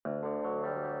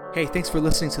Hey, thanks for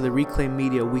listening to the Reclaim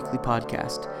Media Weekly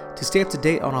Podcast. To stay up to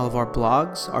date on all of our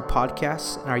blogs, our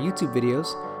podcasts, and our YouTube videos,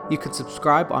 you can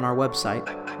subscribe on our website,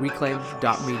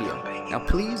 reclaim.media. Now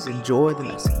please enjoy the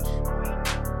message.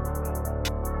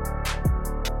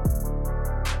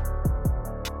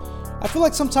 I feel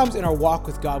like sometimes in our walk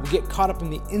with God, we get caught up in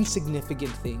the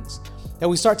insignificant things, that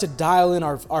we start to dial in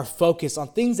our focus on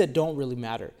things that don't really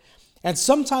matter. And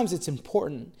sometimes it's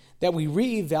important that we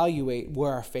reevaluate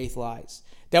where our faith lies,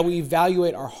 that we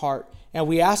evaluate our heart, and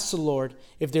we ask the Lord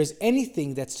if there's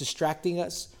anything that's distracting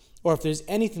us or if there's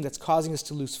anything that's causing us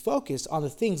to lose focus on the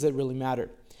things that really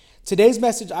matter. Today's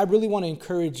message, I really want to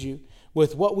encourage you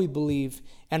with what we believe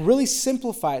and really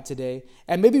simplify it today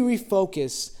and maybe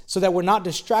refocus so that we're not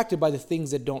distracted by the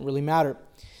things that don't really matter.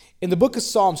 In the book of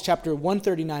Psalms, chapter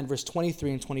 139, verse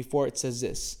 23 and 24, it says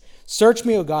this: "Search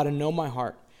me, O God, and know my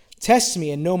heart. Test me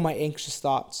and know my anxious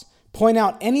thoughts. Point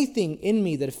out anything in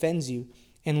me that offends you,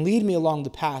 and lead me along the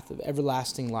path of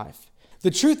everlasting life." The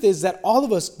truth is that all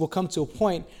of us will come to a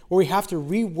point where we have to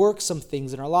rework some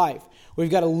things in our life. We've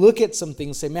got to look at some things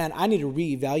and say, man, I need to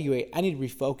reevaluate. I need to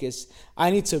refocus.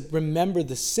 I need to remember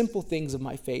the simple things of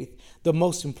my faith, the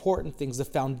most important things, the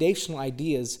foundational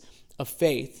ideas of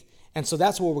faith. And so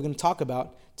that's what we're going to talk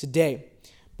about today.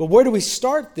 But where do we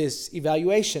start this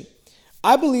evaluation?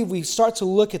 I believe we start to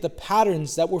look at the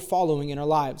patterns that we're following in our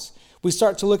lives. We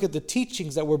start to look at the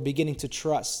teachings that we're beginning to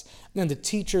trust and the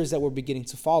teachers that we're beginning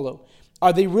to follow.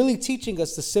 Are they really teaching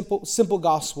us the simple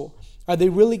gospel? Are they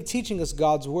really teaching us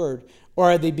God's word?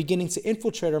 Or are they beginning to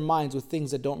infiltrate our minds with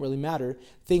things that don't really matter,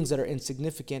 things that are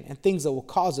insignificant, and things that will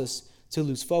cause us to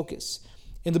lose focus?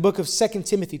 In the book of 2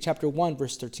 Timothy chapter 1,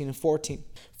 verse 13 and 14,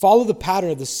 "Follow the pattern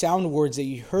of the sound words that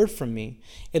you heard from me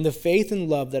in the faith and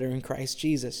love that are in Christ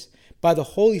Jesus. By the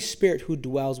Holy Spirit who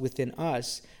dwells within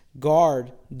us,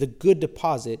 guard the good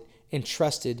deposit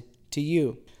entrusted to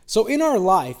you." So in our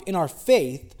life, in our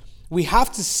faith, we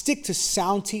have to stick to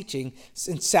sound teaching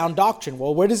and sound doctrine.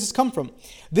 Well, where does this come from?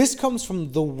 This comes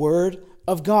from the Word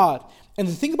of God. And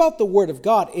the thing about the Word of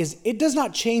God is it does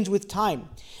not change with time.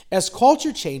 As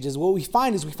culture changes, what we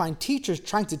find is we find teachers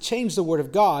trying to change the Word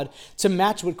of God to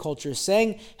match what culture is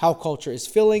saying, how culture is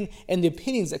feeling, and the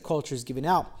opinions that culture is giving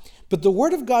out. But the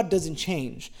Word of God doesn't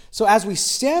change. So as we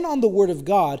stand on the Word of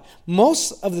God,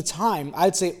 most of the time,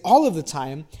 I'd say all of the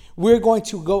time, we're going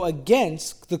to go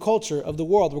against the culture of the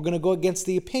world. We're going to go against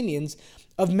the opinions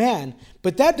of man.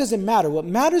 But that doesn't matter. What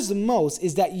matters the most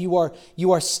is that you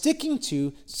are sticking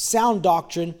to sound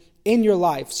doctrine in your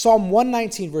life. Psalm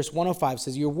 119, verse 105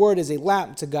 says, "Your word is a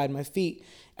lamp to guide my feet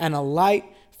and a light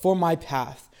for my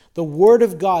path." The Word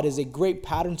of God is a great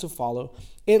pattern to follow.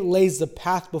 It lays the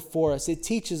path before us. It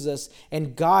teaches us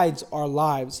and guides our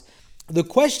lives. The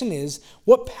question is,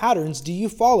 what patterns do you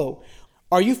follow?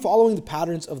 Are you following the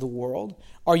patterns of the world?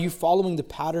 Are you following the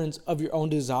patterns of your own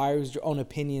desires, your own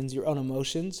opinions, your own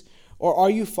emotions? Or are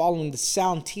you following the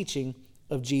sound teaching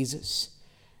of Jesus?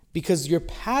 Because your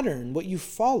pattern, what you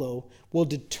follow, will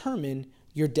determine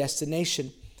your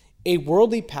destination. A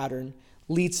worldly pattern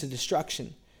leads to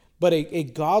destruction. But a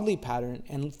godly pattern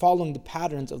and following the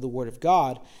patterns of the Word of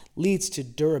God leads to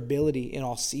durability in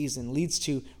all season, leads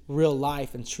to real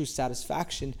life and true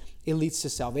satisfaction. It leads to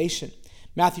salvation.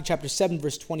 Matthew chapter 7,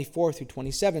 verse 24 through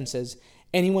 27 says,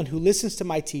 "Anyone who listens to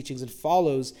my teachings and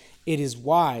follows it is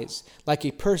wise, like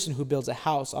a person who builds a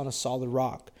house on a solid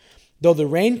rock. Though the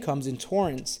rain comes in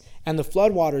torrents and the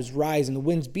floodwaters rise and the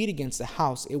winds beat against the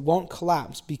house, it won't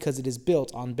collapse because it is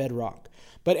built on bedrock.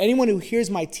 But anyone who hears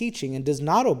my teaching and does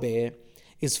not obey it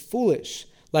is foolish,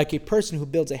 like a person who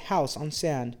builds a house on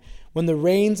sand. When the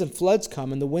rains and floods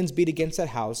come and the winds beat against that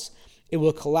house, it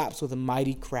will collapse with a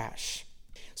mighty crash."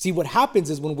 See, what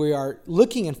happens is when we are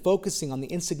looking and focusing on the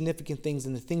insignificant things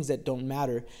and the things that don't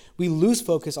matter, we lose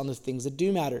focus on the things that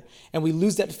do matter. And we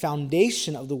lose that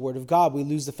foundation of the Word of God. We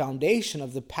lose the foundation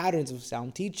of the patterns of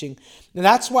sound teaching. And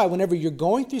that's why whenever you're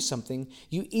going through something,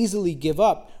 you easily give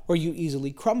up or you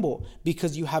easily crumble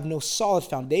because you have no solid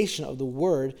foundation of the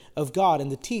Word of God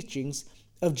and the teachings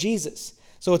of Jesus.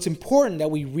 So it's important that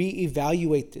we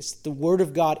reevaluate this. The Word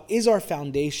of God is our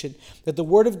foundation, that the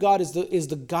Word of God is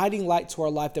the guiding light to our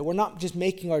life, that we're not just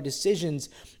making our decisions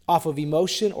off of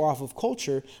emotion or off of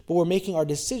culture, but we're making our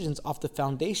decisions off the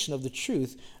foundation of the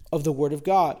truth of the Word of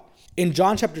God. In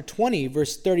John chapter 20,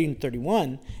 verse 30 and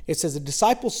 31, it says, "The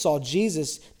disciples saw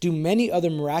Jesus do many other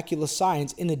miraculous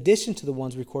signs in addition to the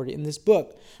ones recorded in this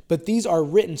book. But these are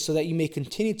written so that you may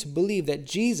continue to believe that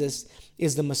Jesus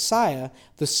is the Messiah,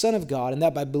 the Son of God, and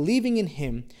that by believing in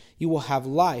him, you will have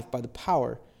life by the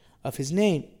power of his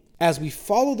name." As we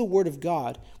follow the Word of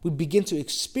God, we begin to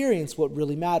experience what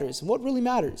really matters. And what really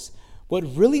matters?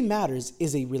 What really matters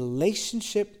is a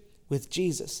relationship with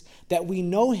Jesus, that we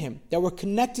know him, that we're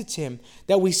connected to him,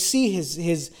 that we see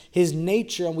his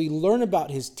nature and we learn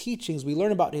about his teachings, we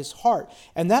learn about his heart.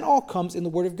 And that all comes in the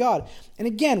Word of God. And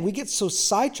again, we get so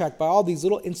sidetracked by all these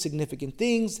little insignificant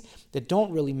things that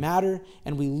don't really matter,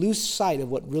 and we lose sight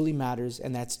of what really matters,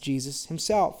 and that's Jesus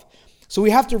himself. So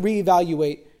we have to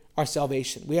reevaluate our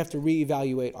salvation. We have to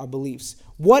reevaluate our beliefs.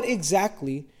 What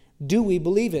exactly do we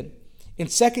believe in? In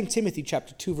 2 Timothy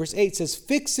chapter 2, verse 8 says,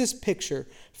 "Fix this picture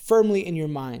firmly in your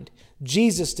mind.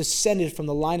 Jesus descended from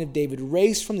the line of David,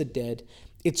 raised from the dead.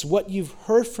 It's what you've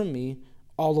heard from me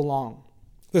all along."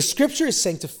 The scripture is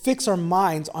saying to fix our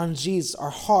minds on Jesus, our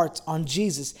hearts on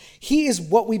Jesus. He is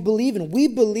what we believe in. We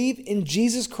believe in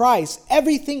Jesus Christ.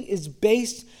 Everything is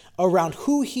based around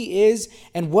who he is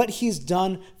and what he's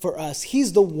done for us.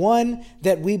 He's the one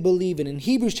that we believe in. In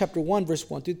Hebrews chapter 1, verse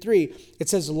 1 through 3, it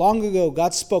says, "Long ago,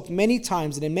 God spoke many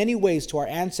times and in many ways to our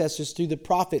ancestors through the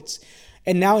prophets.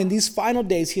 And now in these final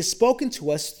days, he has spoken to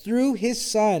us through his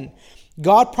Son.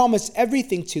 God promised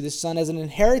everything to the Son as an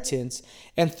inheritance,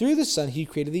 and through the Son, he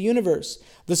created the universe.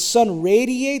 The Son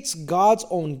radiates God's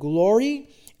own glory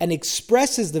and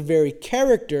expresses the very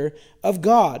character of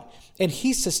God. And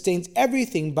he sustains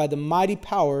everything by the mighty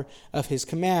power of his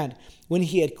command. When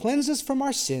he had cleansed us from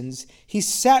our sins, he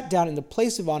sat down in the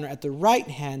place of honor at the right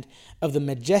hand of the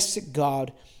majestic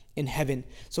God in heaven."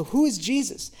 So who is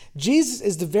Jesus? Jesus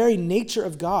is the very nature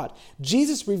of God.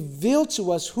 Jesus revealed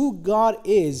to us who God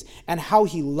is and how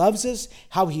he loves us,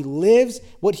 how he lives,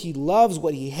 what he loves,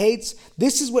 what he hates.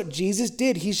 This is what Jesus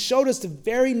did. He showed us the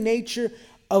very nature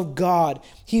of God.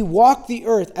 He walked the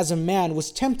earth as a man,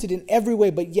 was tempted in every way,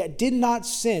 but yet did not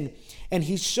sin. And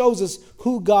he shows us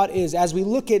who God is. As we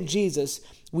look at Jesus,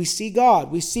 we see God.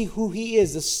 We see who he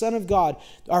is, the Son of God.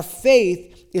 Our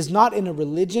faith is not in a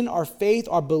religion. Our faith,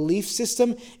 our belief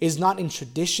system is not in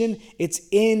tradition. It's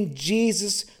in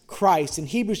Jesus Christ. In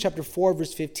Hebrews chapter 4,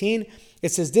 verse 15,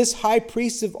 it says, "This high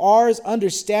priest of ours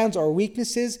understands our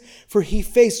weaknesses, for he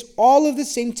faced all of the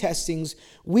same testings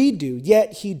we do,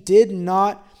 yet he did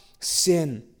not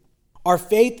sin." Our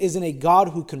faith is in a God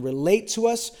who can relate to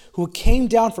us, who came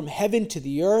down from heaven to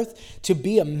the earth to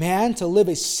be a man, to live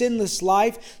a sinless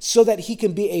life so that he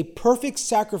can be a perfect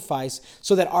sacrifice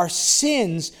so that our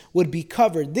sins would be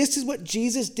covered. This is what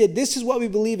Jesus did. This is what we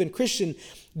believe in. Christian,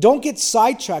 don't get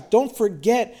sidetracked. Don't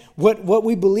forget what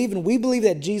we believe in. We believe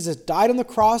that Jesus died on the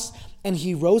cross and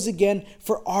he rose again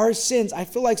for our sins. I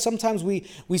feel like sometimes we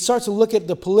start to look at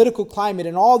the political climate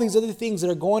and all these other things that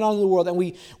are going on in the world, and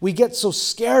we get so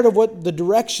scared of what the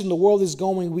direction the world is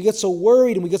going. We get so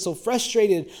worried and we get so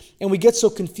frustrated and we get so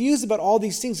confused about all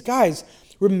these things. Guys,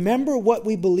 remember what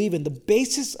we believe in. The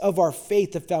basis of our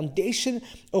faith, the foundation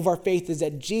of our faith is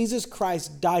that Jesus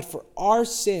Christ died for our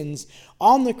sins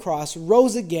on the cross,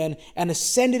 rose again, and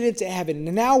ascended into heaven.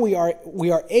 And now we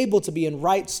are able to be in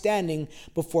right standing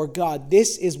before God.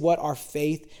 This is what our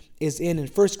faith is in. In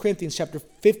 1 Corinthians chapter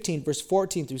 15, verse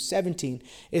 14 through 17,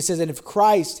 it says, "And if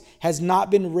Christ has not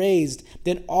been raised,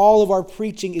 then all of our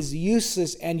preaching is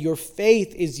useless and your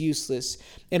faith is useless.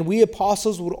 And we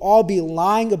apostles would all be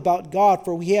lying about God,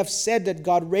 for we have said that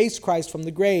God raised Christ from the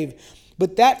grave.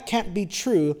 But that can't be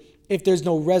true if there's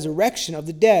no resurrection of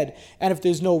the dead. And if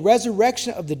there's no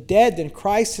resurrection of the dead, then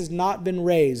Christ has not been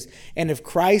raised. And if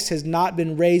Christ has not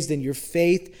been raised, then your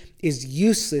faith is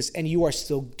useless and you are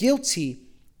still guilty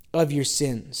of your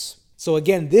sins." So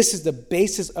again, this is the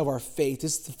basis of our faith.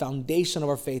 This is the foundation of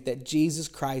our faith, that Jesus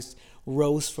Christ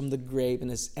rose from the grave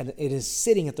and it is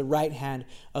sitting at the right hand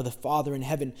of the Father in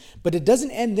heaven. But it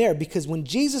doesn't end there, because when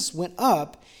Jesus went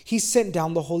up, he sent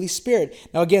down the Holy Spirit.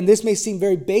 Now again, this may seem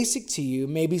very basic to you,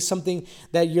 maybe something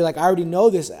that you're like, I already know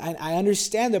this, I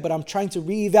understand that, but I'm trying to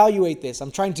reevaluate this.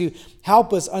 I'm trying to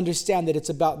help us understand that it's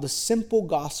about the simple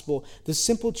gospel, the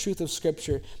simple truth of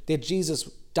Scripture, that Jesus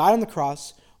died on the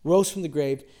cross, rose from the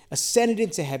grave, ascended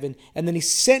into heaven, and then he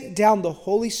sent down the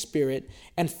Holy Spirit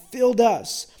and filled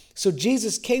us. So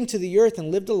Jesus came to the earth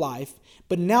and lived a life,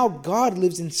 but now God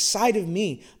lives inside of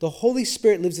me. The Holy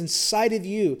Spirit lives inside of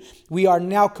you. We are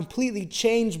now completely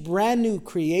changed, brand new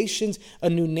creations, a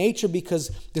new nature, because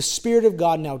the Spirit of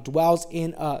God now dwells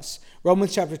in us.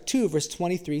 Romans chapter 2, verse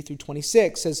 23 through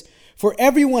 26 says, "For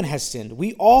everyone has sinned.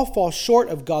 We all fall short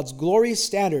of God's glorious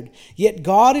standard. Yet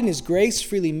God in his grace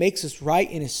freely makes us right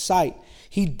in his sight.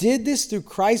 He did this through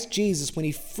Christ Jesus when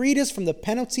he freed us from the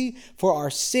penalty for our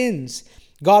sins.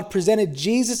 God presented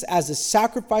Jesus as a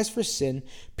sacrifice for sin.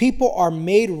 People are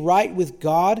made right with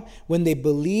God when they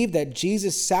believe that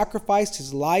Jesus sacrificed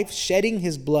his life, shedding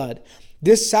his blood.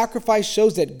 This sacrifice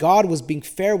shows that God was being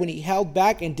fair when he held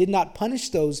back and did not punish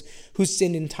those who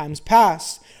sinned in times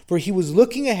past, for he was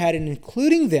looking ahead and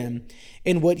including them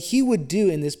in what he would do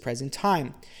in this present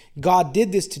time. God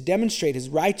did this to demonstrate his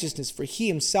righteousness, for he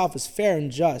himself is fair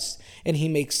and just, and he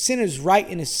makes sinners right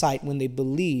in his sight when they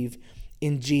believe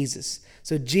in Jesus.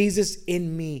 So Jesus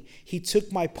in me, he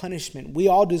took my punishment. We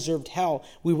all deserved hell.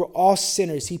 We were all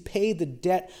sinners. He paid the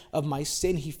debt of my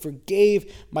sin. He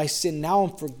forgave my sin. Now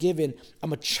I'm forgiven.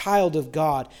 I'm a child of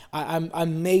God.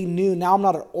 I'm made new. Now I'm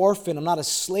not an orphan. I'm not a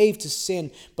slave to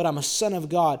sin, but I'm a son of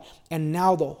God. And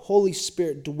now the Holy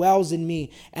Spirit dwells in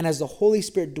me. And as the Holy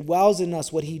Spirit dwells in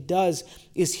us, what he does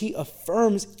is he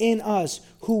affirms in us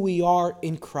who we are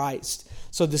in Christ.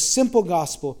 So the simple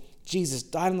gospel, Jesus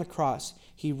died on the cross.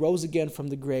 He rose again from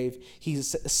the grave. He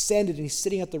ascended and he's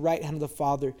sitting at the right hand of the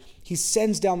Father. He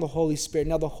sends down the Holy Spirit.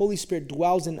 Now the Holy Spirit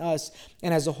dwells in us.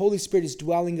 And as the Holy Spirit is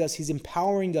dwelling in us, he's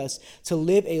empowering us to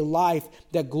live a life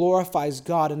that glorifies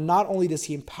God. And not only does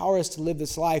he empower us to live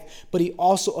this life, but he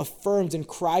also affirms and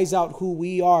cries out who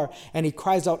we are. And he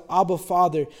cries out, Abba,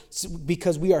 Father,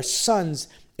 because we are sons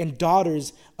and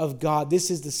daughters of God.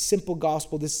 This is the simple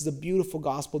gospel. This is the beautiful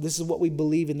gospel. This is what we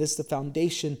believe in. This is the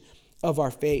foundation of our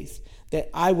faith. That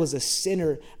I was a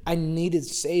sinner. I needed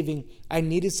saving. I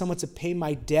needed someone to pay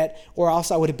my debt, or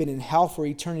else I would have been in hell for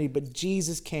eternity. But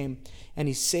Jesus came and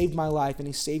he saved my life and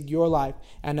he saved your life.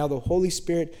 And now the Holy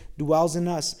Spirit dwells in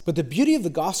us. But the beauty of the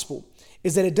gospel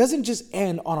is that it doesn't just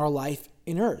end on our life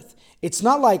in earth. It's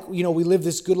not like, we live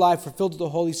this good life, we're filled with the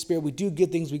Holy Spirit, we do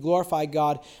good things, we glorify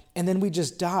God, and then we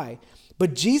just die.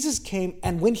 But Jesus came,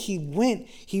 and when he went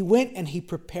and he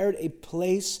prepared a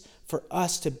place for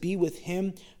us to be with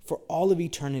him for all of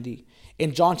eternity.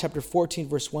 In John chapter 14,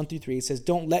 verse 1 through 3, it says,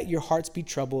 "Don't let your hearts be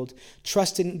troubled.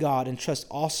 Trust in God and trust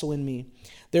also in me.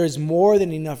 There is more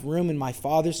than enough room in my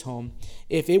Father's home.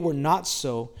 If it were not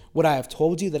so, would I have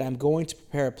told you that I'm going to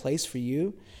prepare a place for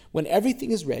you? When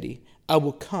everything is ready, I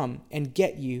will come and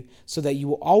get you so that you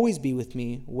will always be with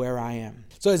me where I am."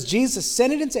 So as Jesus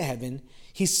ascended into heaven,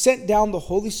 he sent down the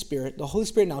Holy Spirit. The Holy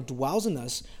Spirit now dwells in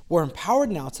us. We're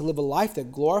empowered now to live a life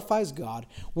that glorifies God.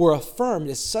 We're affirmed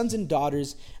as sons and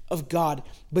daughters of God.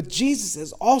 But Jesus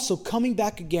is also coming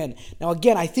back again. Now,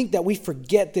 again, I think that we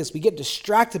forget this. We get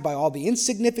distracted by all the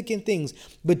insignificant things.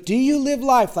 But do you live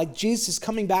life like Jesus is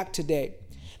coming back today?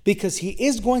 Because he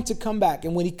is going to come back.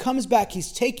 And when he comes back,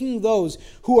 he's taking those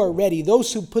who are ready,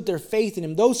 those who put their faith in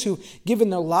him, those who've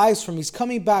given their lives for him. He's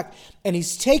coming back and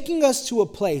he's taking us to a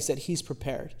place that he's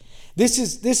prepared.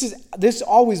 This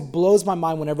always blows my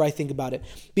mind whenever I think about it,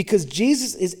 because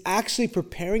Jesus is actually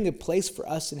preparing a place for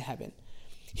us in heaven.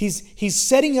 He's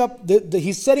setting up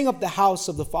the house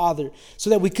of the Father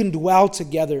so that we can dwell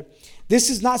together. This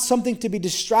is not something to be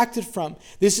distracted from.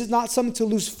 This is not something to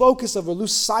lose focus of or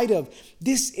lose sight of.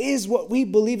 This is what we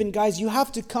believe in, guys. You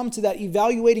have to come to that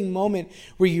evaluating moment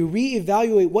where you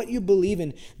reevaluate what you believe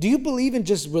in. Do you believe in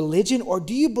just religion, or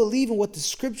do you believe in what the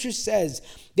scripture says,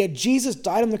 that Jesus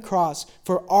died on the cross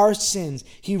for our sins?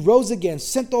 He rose again,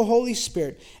 sent the Holy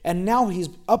Spirit, and now he's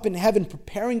up in heaven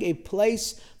preparing a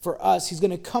place for us. He's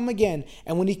going to come again,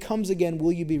 and when he comes again,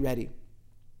 will you be ready?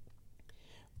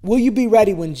 Will you be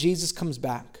ready when Jesus comes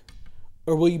back?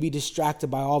 Or will you be distracted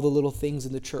by all the little things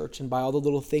in the church and by all the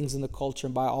little things in the culture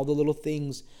and by all the little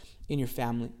things in your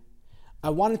family? I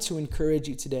wanted to encourage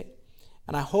you today.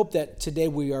 And I hope that today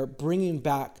we are bringing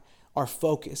back our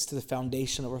focus to the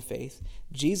foundation of our faith.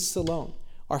 Jesus alone.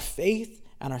 Our faith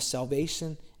and our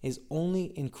salvation is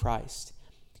only in Christ.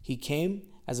 He came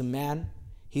as a man.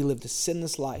 He lived a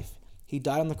sinless life. He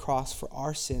died on the cross for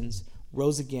our sins,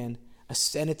 rose again,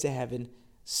 ascended to heaven,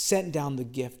 sent down the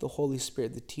gift, the Holy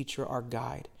Spirit, the teacher, our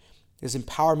guide. This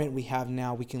empowerment we have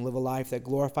now, we can live a life that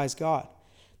glorifies God,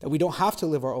 that we don't have to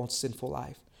live our own sinful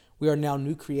life. We are now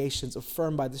new creations,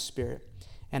 affirmed by the Spirit.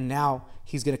 And now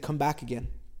he's going to come back again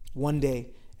one day,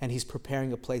 and he's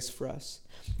preparing a place for us.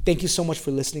 Thank you so much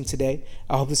for listening today.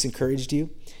 I hope this encouraged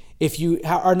you. If you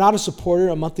are not a supporter,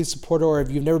 a monthly supporter, or if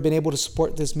you've never been able to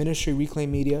support this ministry,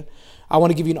 Reclaim Media, I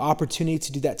want to give you an opportunity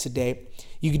to do that today.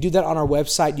 You can do that on our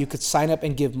website. You could sign up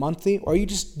and give monthly, or you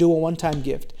just do a one-time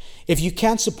gift. If you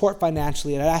can't support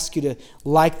financially, I'd ask you to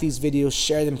like these videos,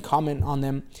 share them, comment on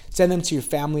them, send them to your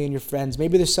family and your friends.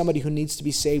 Maybe there's somebody who needs to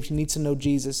be saved, who needs to know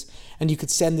Jesus, and you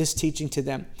could send this teaching to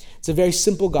them. It's a very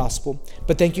simple gospel,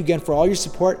 but thank you again for all your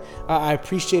support. I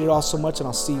appreciate it all so much, and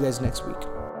I'll see you guys next week.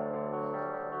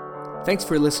 Thanks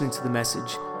for listening to the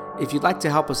message. If you'd like to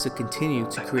help us to continue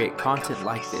to create content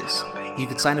like this, you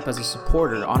can sign up as a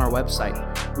supporter on our website,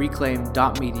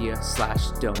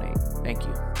 reclaim.media/donate. Thank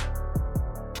you.